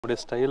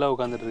அப்படியே ஸ்டைலாக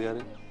உட்காந்துட்டு இருக்காரு.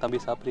 தம்பி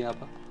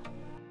சாப்பிட்றியாப்பா?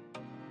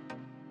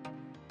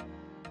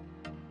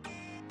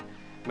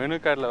 மெனு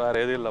கார்டில்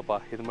வேறு எதுவும் இல்லைப்பா,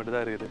 இது மட்டும்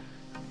தான் இருக்குது.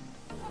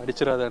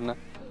 அடிச்சிடாத என்ன?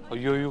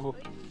 ஐயோயோ,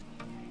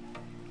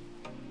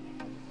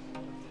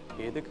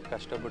 எதுக்கு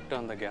கஷ்டப்பட்டு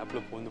அந்த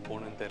கேப்பில் பூந்து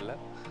போகணுன்னு தெரில.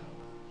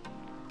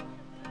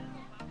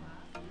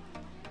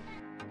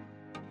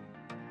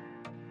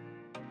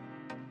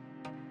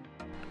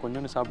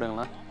 கொஞ்சோண்டு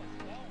சாப்பிடுங்களா?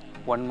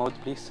 One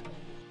mouth please.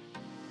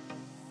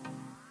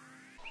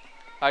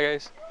 Hi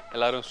guys,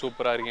 எல்லோரும்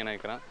சூப்பராக இருக்கீங்கன்னு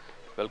நினைக்கிறேன்.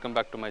 Welcome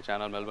back to my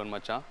channel Melbourne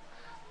மச்சான்.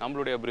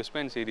 நம்மளுடைய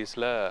பிரிஸ்பேன்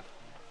சீரீஸில்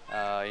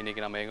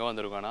இன்றைக்கி நம்ம எங்கே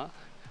வந்திருக்கோன்னா,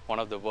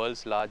 one of the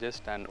world's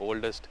largest and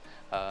oldest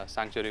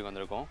சாங்சுவரிக்கு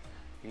வந்திருக்கோம்.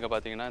 இங்கே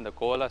பார்த்தீங்கன்னா இந்த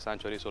கோலா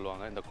சாங்சுவரி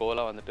சொல்லுவாங்க. இந்த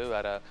கோலா வந்துட்டு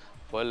வேறு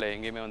வேர்ல்டில்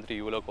எங்கேயுமே வந்துட்டு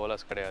இவ்வளோ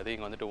கோலாஸ் கிடையாது.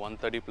 இங்கே வந்துட்டு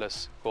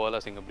 130+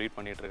 கோலாஸ் இங்கே ப்ரீட்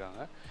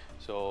பண்ணிகிட்ருக்காங்க.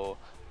 ஸோ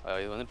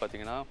இது வந்து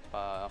பார்த்திங்கன்னா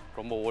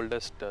ரொம்ப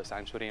ஓல்டஸ்ட்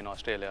சாங்சுவரி இன்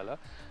ஆஸ்திரேலியாவில்.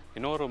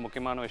 இன்னொரு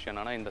முக்கியமான விஷயம்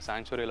என்னென்னா, இந்த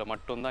சாங்சுவரியில்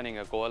மட்டும்தான்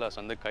நீங்கள் கோலாஸ்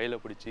வந்து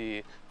கையில் பிடிச்சி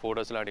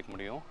ஃபோட்டோஸ்லாம் எடுக்க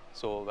முடியும்.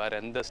 ஸோ வேறு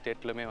எந்த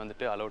ஸ்டேட்லையுமே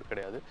வந்துட்டு அலௌட்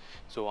கிடையாது.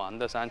 ஸோ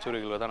அந்த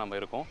சாங்சுவரிகளில் தான் நம்ம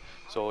இருக்கோம்.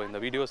 ஸோ இந்த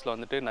வீடியோஸில்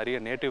வந்துட்டு நிறைய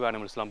நேட்டிவ்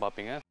அனிமல்ஸ்லாம்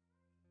பார்ப்பீங்க.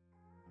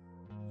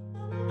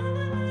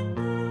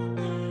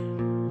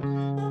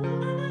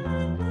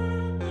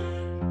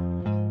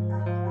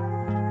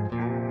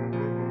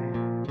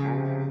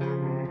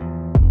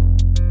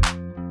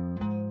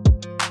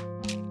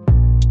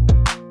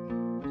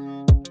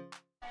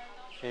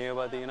 இங்கே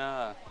பார்த்தீங்கன்னா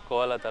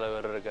கோலா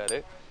தலைவர் இருக்கார்.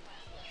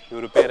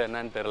 இவர் பேர்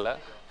என்னன்னு தெரில.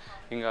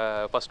 இங்கே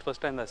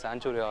ஃபஸ்ட்டாக இந்த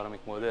சாங்சுவரி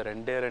ஆரம்பிக்கும் போது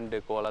ரெண்டு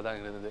கோலா தான்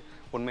இருந்தது.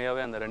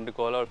 உண்மையாகவே அந்த 2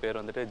 கோலாவோட பேர்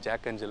வந்துட்டு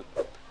ஜாக் அண்ட்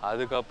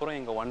அதுக்கப்புறம்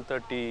இங்கே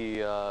 130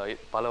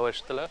 பல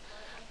வருஷத்தில்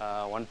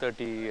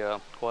 130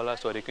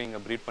 கோலாஸ் வரைக்கும்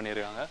இங்கே ப்ரீட்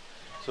பண்ணியிருக்காங்க.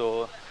 ஸோ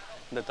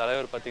இந்த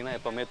தலைவர் பார்த்திங்கன்னா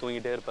எப்போவுமே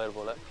தூங்கிட்டே இருப்பார்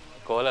போல்.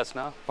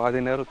 கோலாஸ்னால்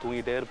பாதி நேரம்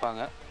தூங்கிட்டே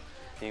இருப்பாங்க.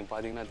 நீங்கள்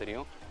பார்த்தீங்கன்னா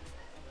தெரியும்.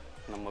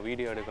 நம்ம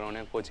வீடியோ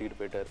எடுக்கிறோன்னே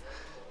கோச்சிக்கிட்டு போயிட்டார்.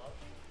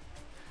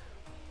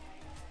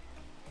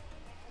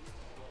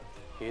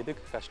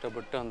 எதுக்கு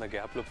கஷ்டப்பட்டு அந்த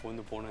கேப்பில்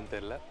பூந்து போகணுன்னு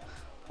தெரில.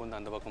 பூந்து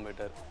அந்த பக்கம்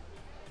போயிட்டார்.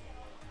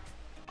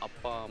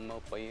 அப்பா அம்மா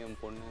பையன்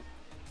பொண்ணு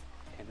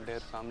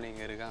என்டையர் ஃபேமிலி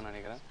இங்கே இருக்கான்னு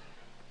நினைக்கிறேன்.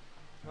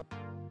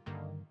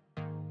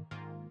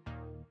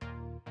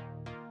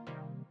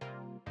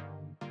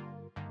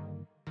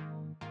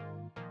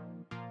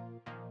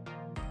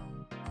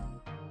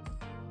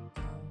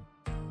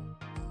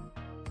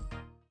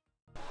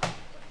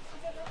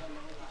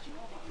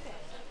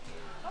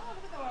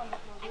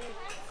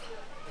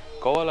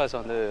 கோலாஸ்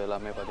வந்து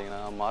எல்லாமே பார்த்திங்கன்னா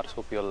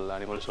மார்சோபியல்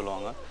அனிமல்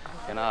சொல்லுவாங்க.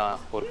 ஏன்னா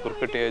ஒரு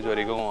குறிப்பிட்ட ஏஜ்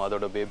வரைக்கும்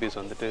அதோட பேபிஸ்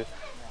வந்துட்டு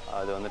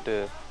அது வந்துட்டு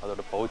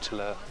அதோட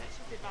பவுச்சில்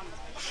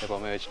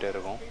எப்போவுமே வச்சுட்டே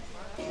இருக்கும்.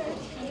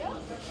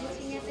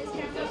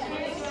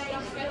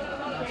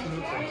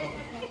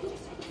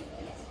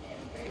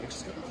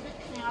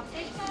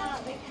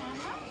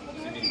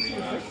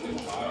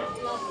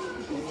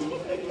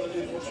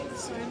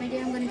 Sorry, my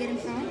dear, I'm going to get in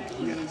front.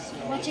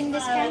 Watching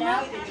this camera.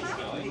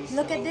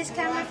 Look at this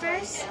camera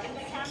first.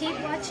 Keep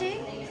watching.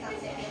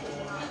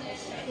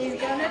 He's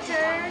going to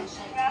turn.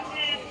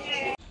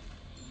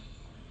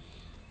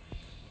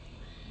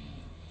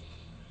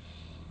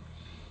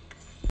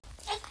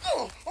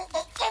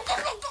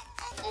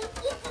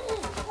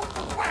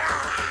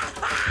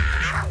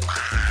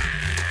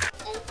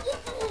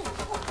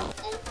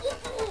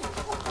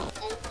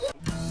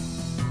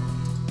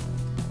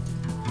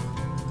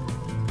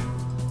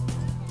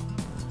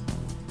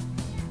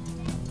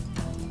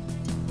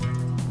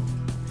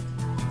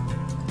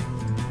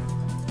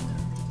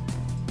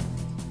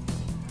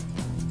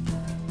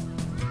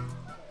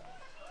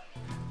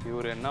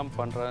 இவர் என்ன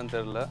பண்ணுறாருன்னு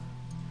தெரில.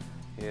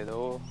 ஏதோ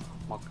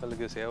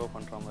மக்களுக்கு சேவை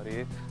பண்ணுற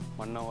மாதிரியே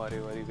மண்ணை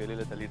வாரி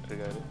வெளியில்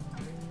தள்ளிட்டுருக்காரு.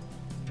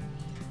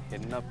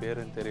 என்ன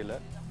பேருன்னு தெரியல.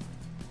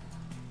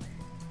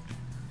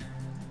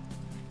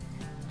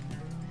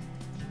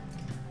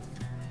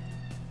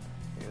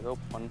 ஏதோ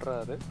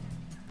பண்ணுறாரு.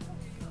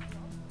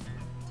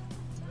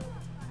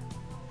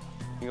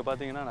 இங்கே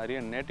பார்த்தீங்கன்னா நிறைய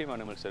நேட்டிவ்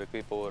அனிமல்ஸ்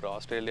இருக்குது. இப்போ ஒரு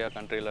ஆஸ்திரேலியா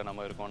கண்ட்ரியில்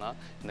நம்ம இருக்கோன்னா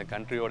இந்த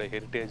கண்ட்ரியோட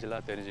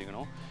ஹெரிட்டேஜெலாம்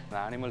தெரிஞ்சுக்கணும். இந்த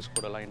அனிமல்ஸ்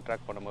கூடலாம்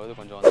இன்ட்ராக்ட் பண்ணும்போது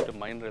கொஞ்சம் வந்துட்டு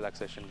மைண்ட்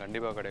ரிலாக்ஸேஷன்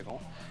கண்டிப்பாக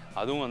கிடைக்கும்.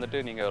 அதுவும் வந்துட்டு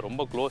நீங்கள்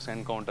ரொம்ப close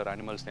encounter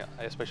animals,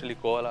 especially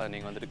Cola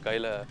நீங்கள் வந்துட்டு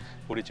கையில்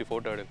பிடிச்சி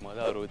ஃபோட்டோ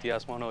எடுக்கும்போது அது ஒரு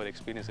வித்தியாசமான ஒரு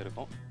எக்ஸ்பீரியன்ஸ்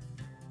இருக்கும்.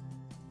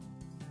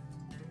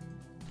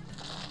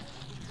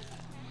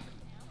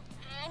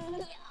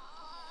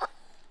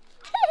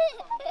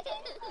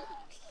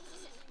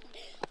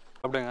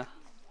 அப்படிங்க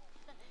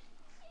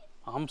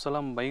ஆர்ம்ஸ்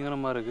எல்லாம்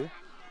பயங்கரமாக இருக்குது.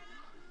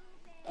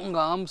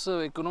 உங்கள் ஆர்ம்ஸை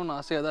வைக்கணும்னு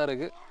ஆசையாக தான்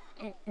இருக்குது.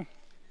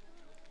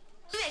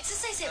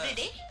 Exercise every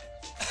day?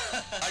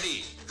 Adi.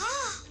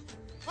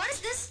 What is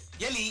this?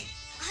 Yelly.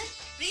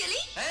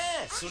 Really?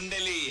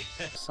 Sundeli.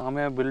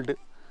 சாமையாக build.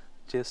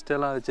 Chest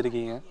எல்லாம்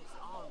வச்சுருக்கீங்க.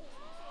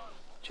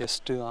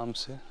 Chest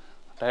arms.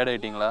 டயர்ட்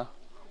ஆகிட்டிங்களா?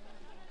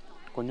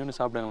 கொஞ்சோண்டு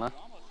சாப்பிடுங்களா?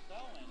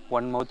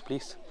 One mouth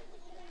please.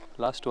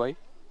 லாஸ்ட் வாய்.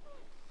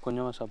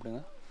 கொஞ்சமாக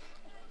சாப்பிடுங்க.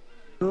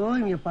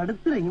 இங்க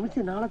படுத்துற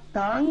நிமிஷம்னால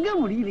தாங்க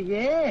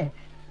முடியலையே,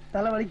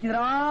 தலை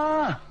வலிக்குதுடா.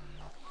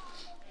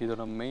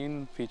 இதோட மெயின்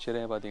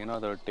ஃபீச்சரே பார்த்தீங்கன்னா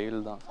அதோட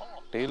டெயில் தான்.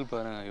 டெய்ல்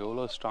பாருங்கள்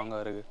எவ்வளோ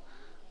ஸ்ட்ராங்காக இருக்குது.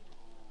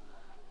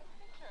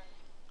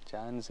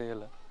 சான்ஸே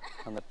இல்லை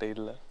அந்த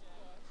டெய்லில்.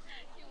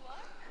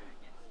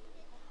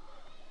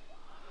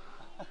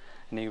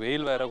 இன்றைக்கி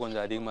வெயில் வேறு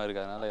கொஞ்சம் அதிகமாக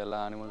இருக்குது, அதனால் எல்லா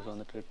அனிமல்ஸும்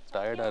வந்துட்டு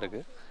டயர்டாக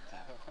இருக்குது.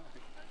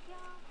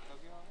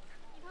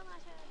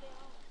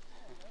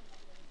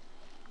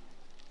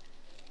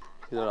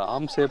 இதோட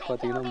ஆர்ம் ஷேப்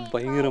பார்த்தீங்கன்னா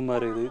பயங்கரமாக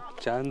இருக்குது,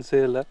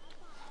 சான்ஸே இல்லை.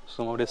 ஸோ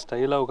அப்படியே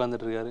ஸ்டைலாக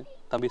உட்காந்துட்ருக்காரு.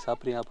 தம்பி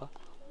சாப்பிட்றியாப்பா?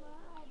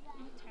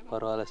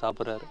 பரவாயில்ல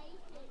சாப்பிட்றாரு.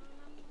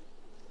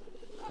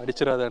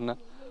 அடிச்சிடாத என்ன?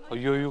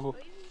 ஐயோயோ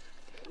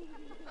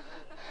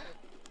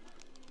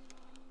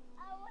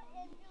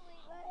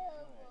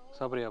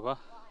சாப்பிட்றியாப்பா?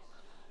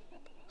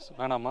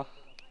 வேணாம்மா?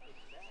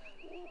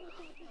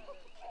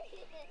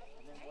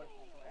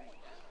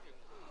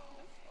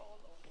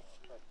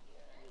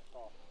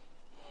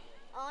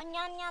 Oh,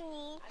 nyam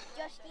yummy.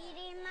 Just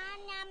eating my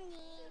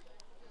yummy.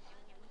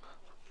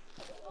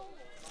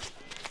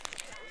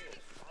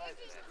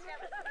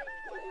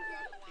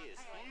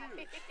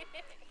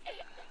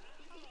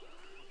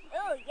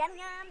 Oh, yum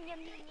yum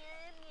yum yum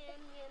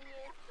yum yum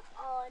yum.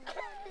 Oh no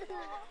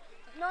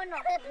no no no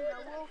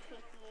wolf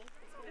with me.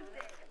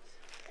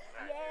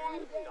 Yeah.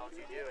 Don't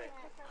you do it?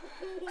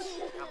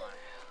 Come on.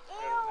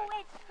 Ew,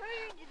 it's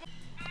hurt.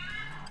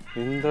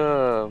 இந்த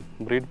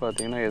breed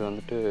பார்த்தீங்கன்னா இது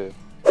வந்துட்டு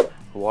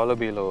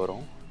வாலபியில்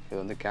வரும். இது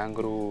வந்து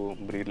kangaroo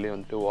ப்ரீட்லேயே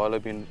வந்துட்டு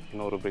வாலபின்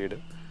இன்னொரு breed.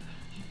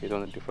 இது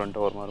வந்து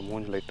டிஃப்ரெண்ட்டாக ஒரு மாதிரி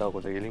மூஞ்சி லைட்டாக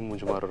கொஞ்சம் எலி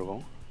மூஞ்சி மாதிரி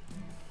இருக்கும்.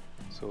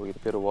 ஸோ இது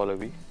பேர்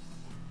வாலபி.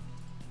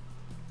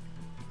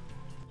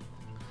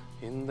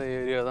 இந்த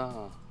ஏரியா தான்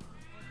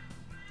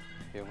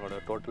இவங்களோட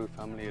டோட்டல்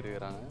ஃபேமிலி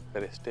இருக்கிறாங்க.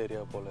 ரெஸ்ட்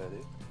ஏரியா போல்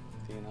அது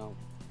பார்த்தீங்கன்னா.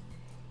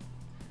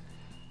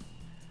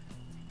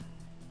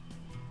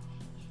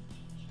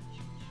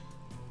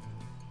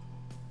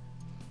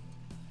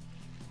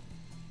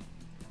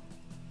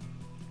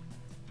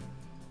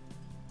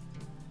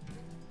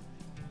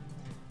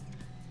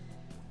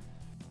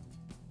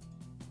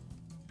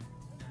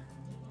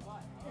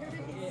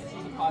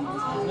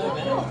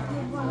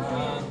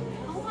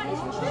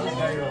 She's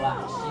very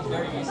relaxed. She's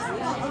very used to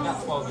it. She's about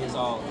 12 years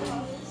old.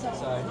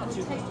 So not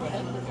too close to her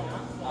head.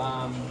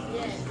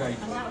 She's very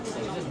she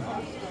doesn't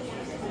bite.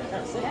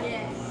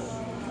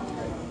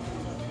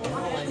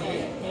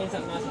 Hands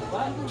up nice and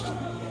flat.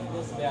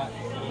 Just about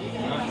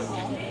nice.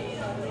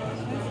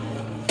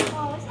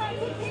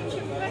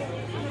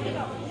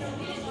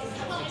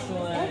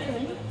 Excellent.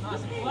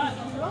 Nice and flat.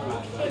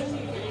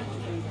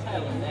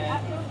 Tail in there.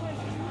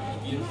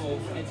 Beautiful.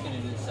 It's going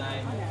to do the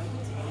same.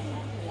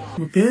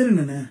 பேர்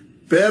என்னண்ணே?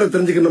 பேரை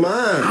தெரிஞ்சுக்கணுமா?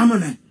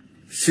 ஆமாண்ணே.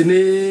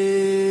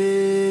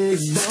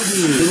 Snake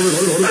Babu.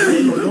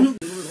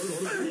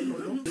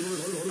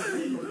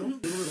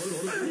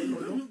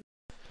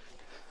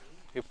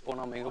 இப்போ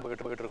நம்ம எங்கே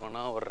போயிட்டு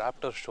இருக்கோம்னா ஒரு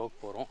ராப்டர் ஷோக்கு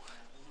போகிறோம்.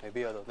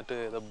 மேபி அது வந்துட்டு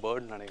ஏதோ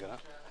பேர்ட்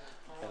நினைக்கிறேன்.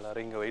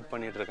 எல்லோரும் இங்கே வெயிட்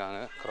பண்ணிகிட்டு இருக்காங்க.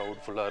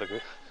 க்ரௌட் ஃபுல்லாக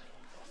இருக்குது.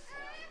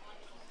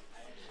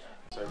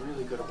 So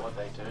really good at what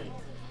they do.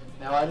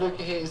 Now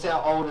Luca here is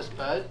our oldest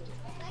bird,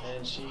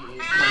 and she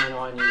is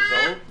 29 years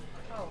old.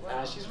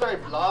 She's a very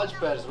large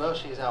bird as well.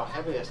 She's our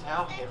heaviest.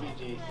 How heavy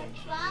do you think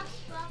she is?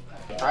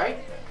 Right?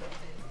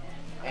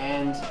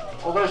 And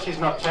although she's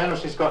nocturnal,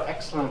 she's got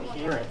excellent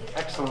hearing,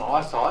 excellent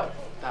eyesight.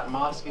 That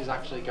mask is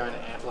actually going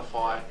to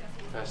amplify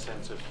her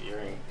sense of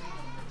hearing.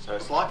 So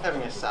it's like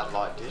having a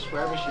satellite dish.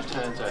 Wherever she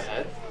turns her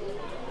head,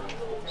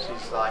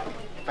 she's like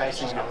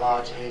facing a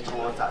large ear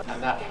towards that, and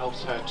that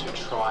helps her to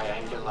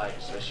triangulate.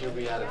 So she'll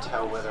be able to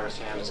tell whether a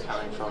sound is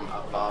coming from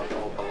above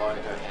or below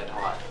her head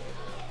height.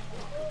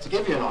 To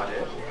give you an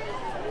idea,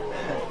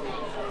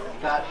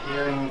 that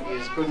hearing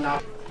is good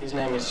enough. His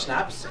name is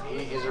Snaps. He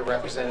is a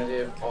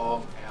representative of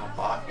our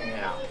barking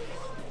owl.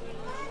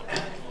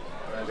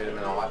 A bit of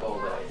an eyeball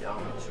there,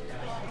 young.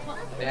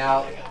 Now,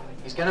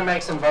 he's going to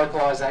make some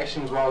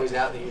vocalisations while he's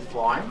out there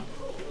flying.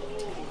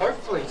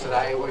 Hopefully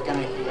today we're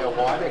going to hear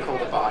why they're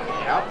called the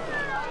barking owl.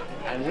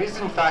 And it is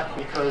in fact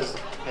because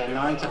they're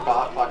known to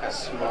bark like a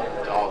small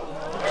dog.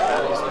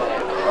 That is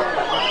their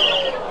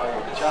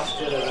just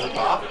did a little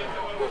bark.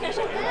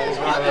 That is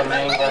one of their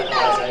main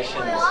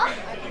vocalisations.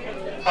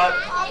 But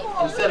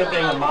instead of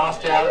being a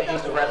masked owl,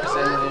 he's the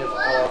representative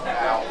of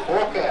our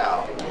hawk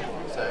owl.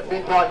 So a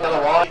big bright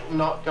yellow eye,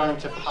 not going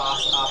to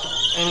pass up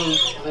any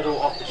little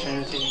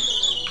opportunity.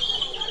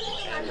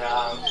 And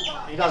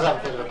he does have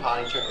a bit of a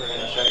party trick we're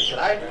going to show you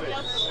today.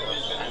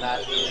 And that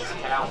is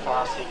how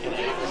fast he can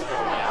eat this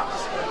little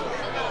mouse.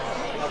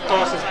 Of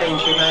course it's been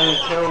humanely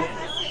killed.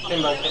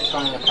 Timbo keeps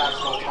on in the past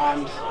 4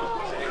 times.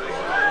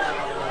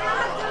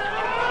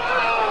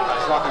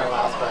 It's not going to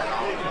last very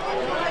long.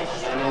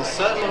 And he's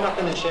certainly not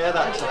going to share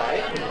that today.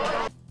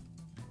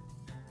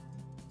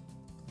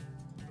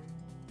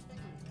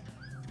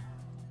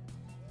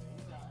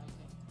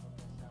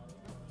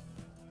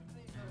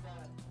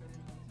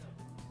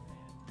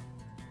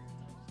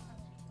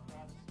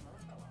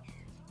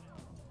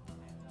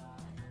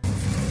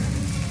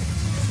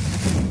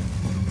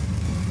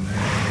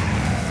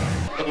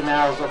 The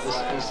males of the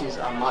species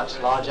are much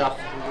larger,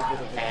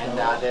 and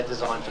they're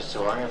designed for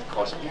soaring, of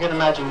course. You can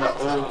imagine that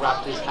all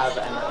raptors have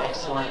an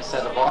excellent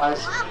set of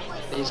eyes,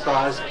 these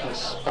guys can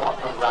spot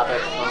a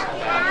rabbit from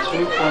about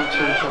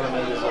 2.2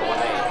 kilometres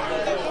away.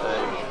 So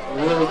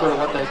really good at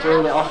what they do.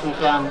 They're often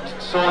found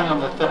soaring on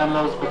the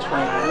thermals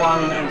between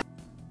 1 and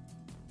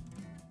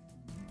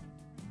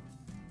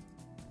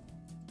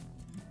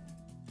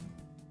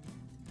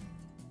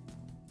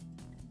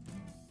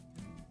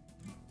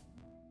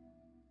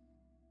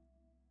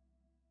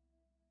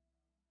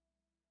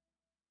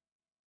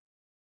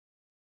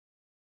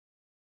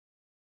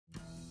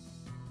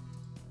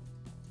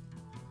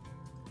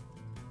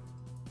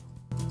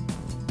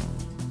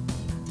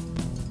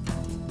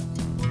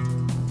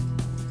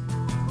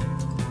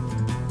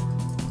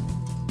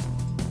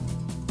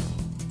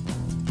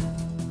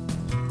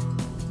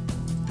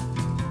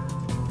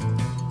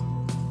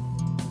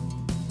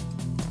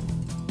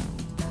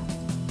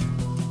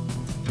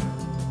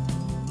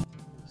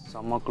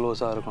செம்ம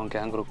க்ளோஸாக இருக்கும்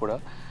kangaroo கூட.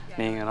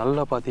 நீங்கள்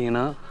நல்லா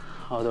பார்த்தீங்கன்னா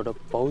அதோட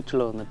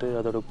பவுச்சில் வந்துட்டு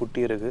அதோட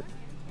குட்டி இருக்குது.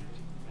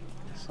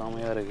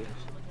 செமையாக இருக்குது.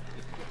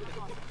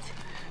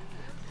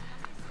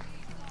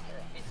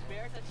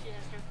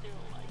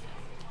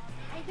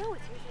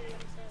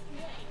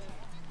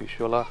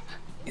 யூஸ்வலாக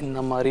இந்த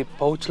மாதிரி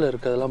பவுச்சில்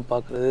இருக்கிறதெல்லாம்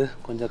பார்க்குறது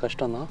கொஞ்சம்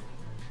கஷ்டம்தான்.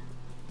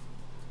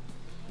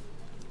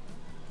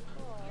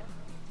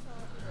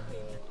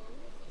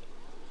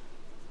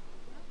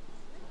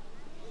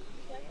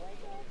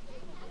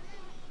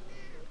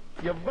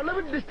 எவ்வளவு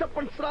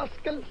டிஸ்டர்பன்ஸ்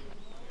ராஸ்கல்.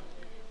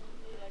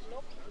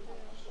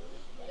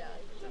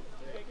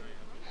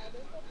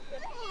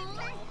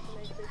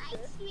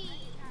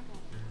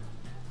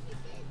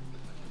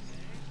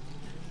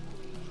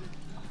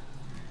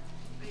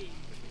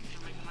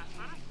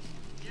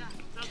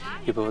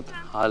 இப்போ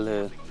ஆள்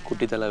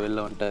குட்டி தலை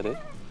வெளில வந்துட்டாரு.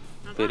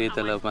 பெரிய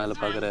தலை மேலே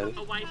பார்க்குறாரு.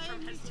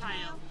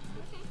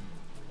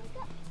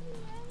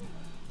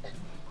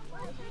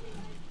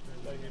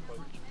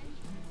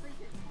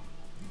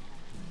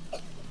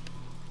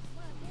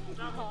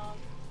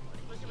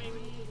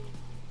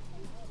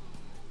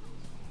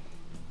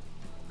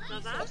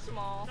 So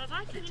small.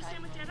 Can you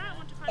stand with Dada? I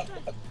want to cry too.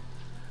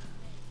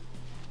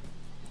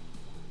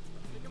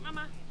 Look at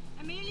Mama.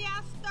 Amelia,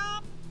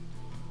 stop.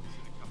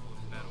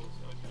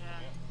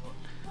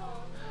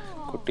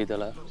 குட்டி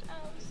தலை.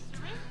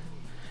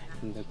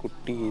 இந்த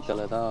குட்டி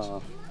தலை தான்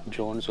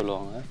ஜோன்னு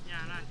சொல்லுவாங்க.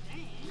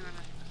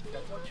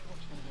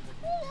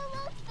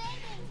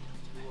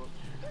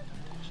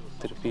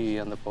 திருப்பி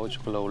அந்த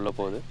பவுச்சுக்குள்ளே உள்ளே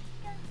போகுது.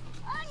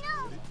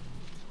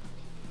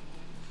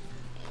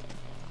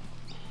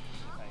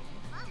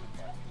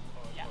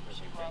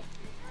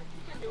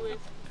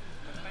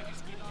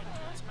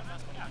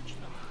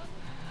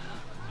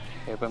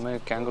 எப்போவுமே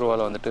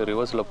கேங்க்ரூவால் வந்துட்டு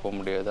ரிவர்ஸில் போக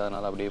முடியாது.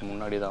 அதனால் அப்படியே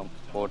முன்னாடி தான்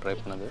போக ட்ரை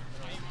பண்ணுது.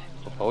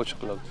 இப்போ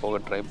பவுச்சுக்குள்ளே போக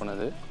ட்ரை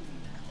பண்ணுது.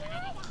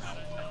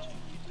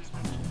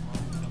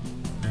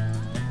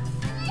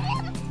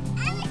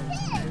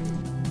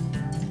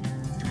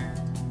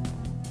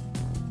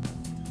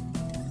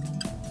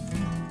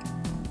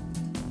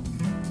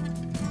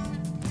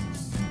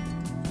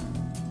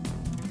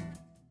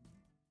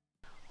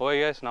 ஓகே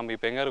கைஸ், நம்ம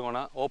இப்போ எங்கே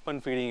இருக்கோம்னா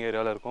ஓப்பன் ஃபீடிங்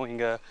ஏரியாவில் இருக்கோம்.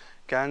 இங்கே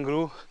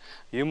கேங்க்ரூ,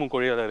 ஈமு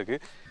கோழியெல்லாம் இருக்குது.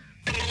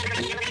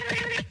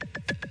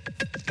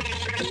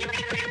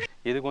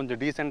 இது கொஞ்சம்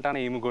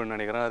டீசெண்டான ஈமு கோழின்னு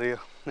நினைக்கிறேன். அது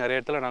நிறைய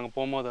இடத்துல நாங்கள்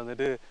போகும்போது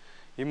வந்துட்டு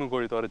ஈமு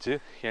கோழி துறைச்சி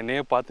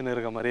என்னையே பார்த்துன்னு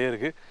இருக்க மாதிரியே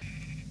இருக்குது.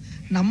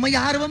 நம்ம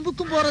யார்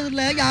வம்புக்கும்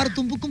போகிறதில்ல, யார்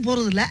தும்புக்கும்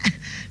போகிறதில்ல.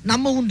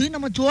 நம்ம உண்டு,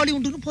 நம்ம சோழி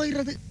உண்டுன்னு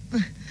போயிடுறது.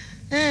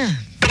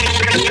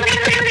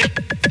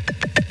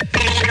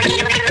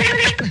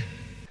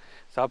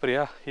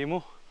 சாப்பிட்றியா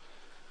ஈமு?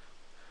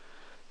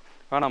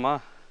 வேணாமா?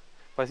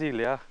 பசி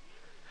இல்லையா?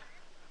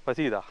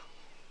 பசிக்குதா?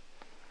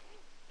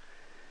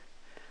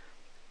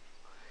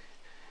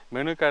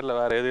 மெனு கார்டில்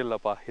வேறு எதுவும்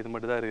இல்லைப்பா, இது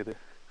மட்டும் தான் இருக்குது.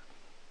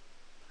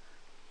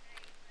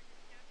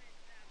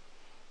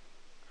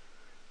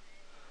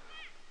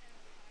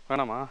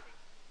 வேணாமா?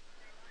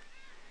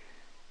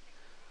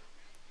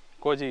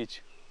 கோஜிச்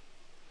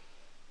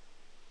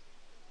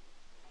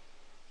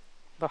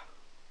தா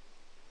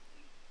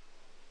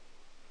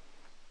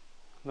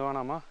இந்த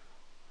வேணாமா?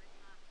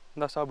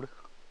 இந்தா சாப்பிடு.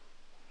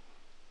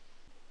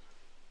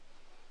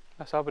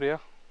 சாப்பிட்றியா?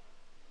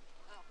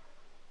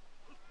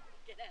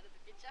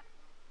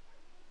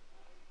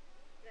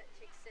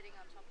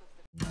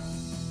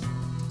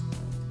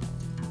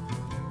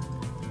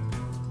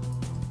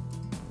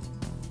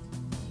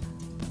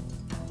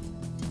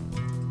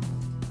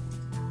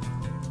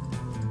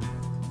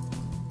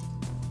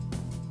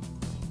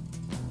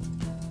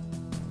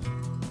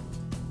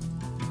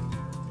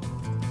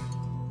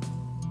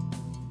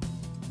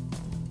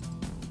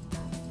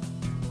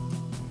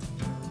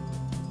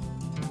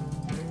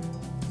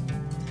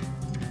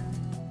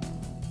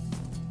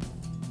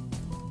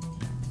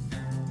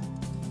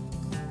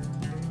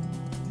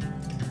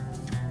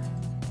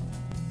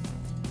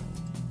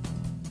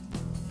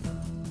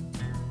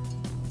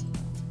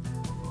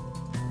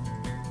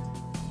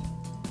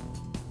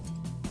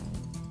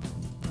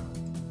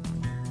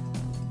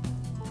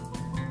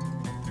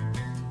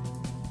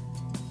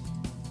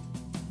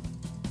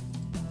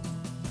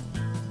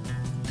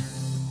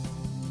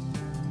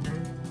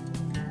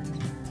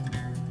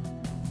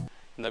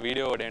 இந்த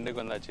வீடியோவோட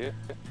எண்டுக்கு வந்தாச்சு.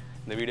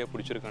 இந்த வீடியோ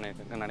பிடிச்சிருக்குன்னு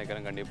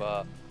நினைக்கிறேன்.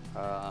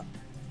 கண்டிப்பாக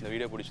இந்த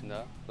வீடியோ பிடிச்சிருந்தா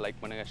லைக்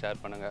பண்ணுங்கள்,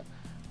 ஷேர் பண்ணுங்கள்,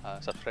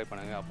 சப்ஸ்கிரைப்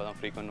பண்ணுங்கள். அப்போ தான்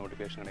ஃப்ரீக்வெண்ட்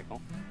நோட்டிஃபிகேஷன்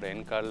கிடைக்கும். இப்போ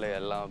என் கார்டில்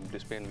எல்லாம்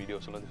பிரிஸ்பேன்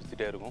வீடியோஸில் வந்து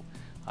சுற்றிட்டே இருக்கும்.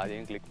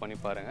 அதையும் கிளிக் பண்ணி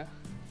பாருங்கள்.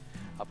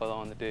 அப்போ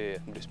தான் வந்துட்டு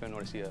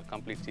பிரிஸ்பேனோட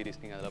கம்ப்ளீட்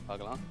சீரீஸ் நீங்கள் அதில்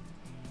பார்க்கலாம்.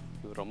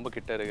 இவர் ரொம்ப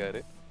கிட்ட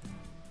இருக்கார்.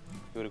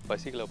 இவருக்கு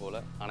பசிக்கல போல்,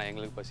 ஆனால்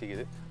எங்களுக்கு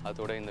பசிக்குது.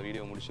 அதோட இந்த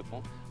வீடியோ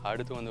முடிச்சுப்போம்.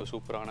 அடுத்து வந்து ஒரு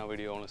சூப்பரான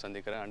வீடியோ ஒன்று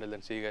சந்திக்கிறேன். Until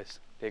then see you guys.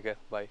 Take care.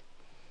 Bye.